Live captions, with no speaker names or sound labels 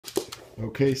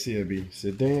Okay, Sibby,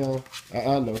 sit down.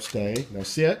 No, stay. Now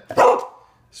sit.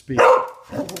 Speak.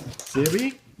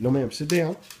 Sibby, no ma'am, sit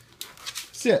down.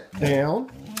 Sit down.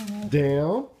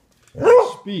 Down.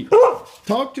 Speak.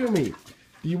 Talk to me.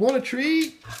 Do you want a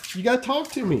treat? You gotta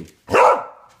talk to me.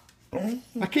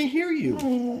 I can't hear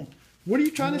you. What are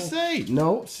you trying to say?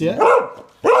 No, sit.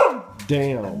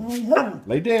 Down.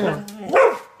 Lay down.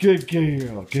 Good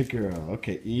girl. Good girl.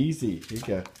 Okay, easy. Here you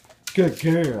go. Good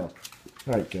girl.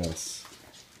 All right, Gus.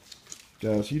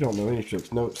 Gus, you don't know any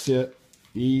tricks. No, sit.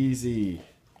 Easy.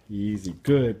 Easy.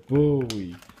 Good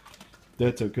boy.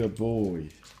 That's a good boy.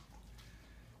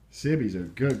 Sibby's a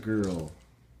good girl.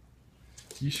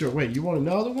 You sure? Wait, you want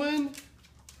another one?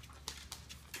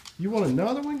 You want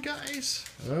another one, guys?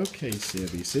 Okay,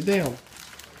 Sibby. Sit down.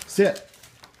 Sit.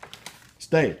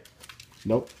 Stay.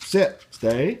 Nope. Sit.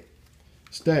 Stay.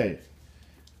 Stay.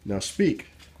 Now speak.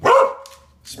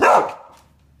 Speak.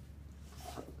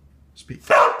 Speak.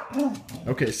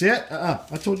 Okay, sit.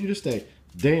 I told you to stay.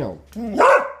 Down.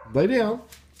 Lay down.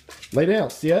 Lay down.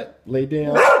 Sit. Lay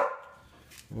down.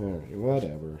 Alright,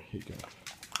 whatever. Here you go.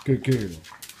 Good girl.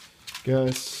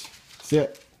 Gus.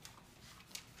 Sit.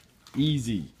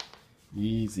 Easy.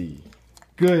 Easy.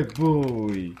 Good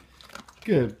boy.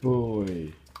 Good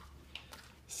boy.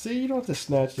 See, you don't have to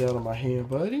snatch that out of my hand,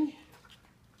 buddy.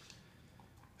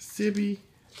 Sibby.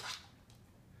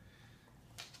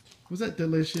 Was that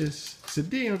delicious? Sit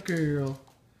down, girl.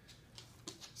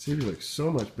 Sibby looks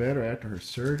so much better after her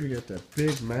surgery. Got that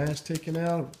big mass taken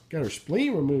out. Got her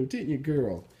spleen removed, didn't you,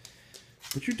 girl?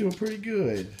 But you're doing pretty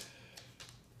good.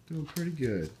 Doing pretty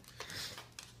good.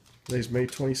 Today's May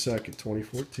 22nd,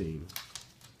 2014.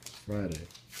 Friday.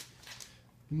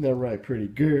 Isn't that right, pretty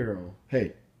girl?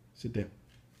 Hey, sit down.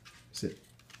 Sit.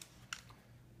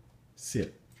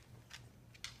 Sit.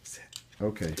 Sit.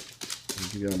 Okay. I'll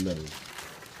give you another one.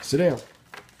 Sit down.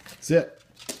 Sit.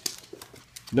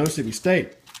 No, Sibby,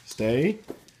 stay. Stay.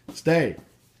 Stay.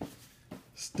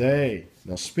 Stay.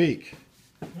 Now speak.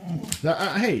 Now,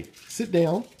 hey, sit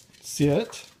down.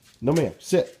 Sit. No, ma'am.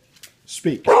 Sit.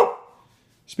 Speak.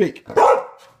 Speak.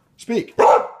 Speak.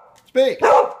 Speak.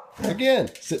 Again.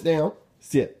 Sit down.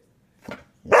 Sit.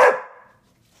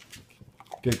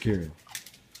 Good girl.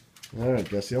 Alright,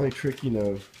 Gus. The only trick you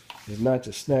know is not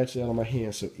to snatch it out of my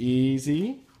hand. So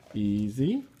easy.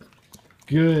 Easy.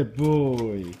 Good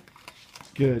boy.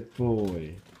 Good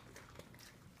boy.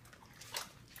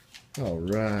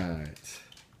 Alright.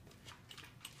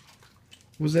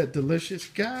 Was that delicious,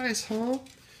 guys, huh?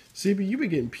 Sibby, you've been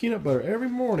getting peanut butter every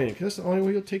morning because that's the only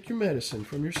way you'll take your medicine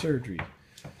from your surgery.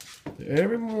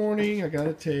 Every morning I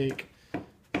gotta take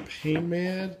pain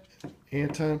med,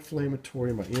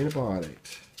 anti-inflammatory, my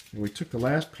antibiotics. And we took the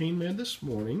last pain med this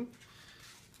morning,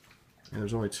 and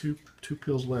there's only two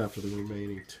pills left of the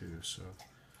remaining two, so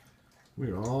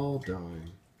we're all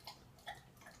done.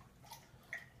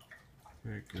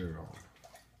 Good girl.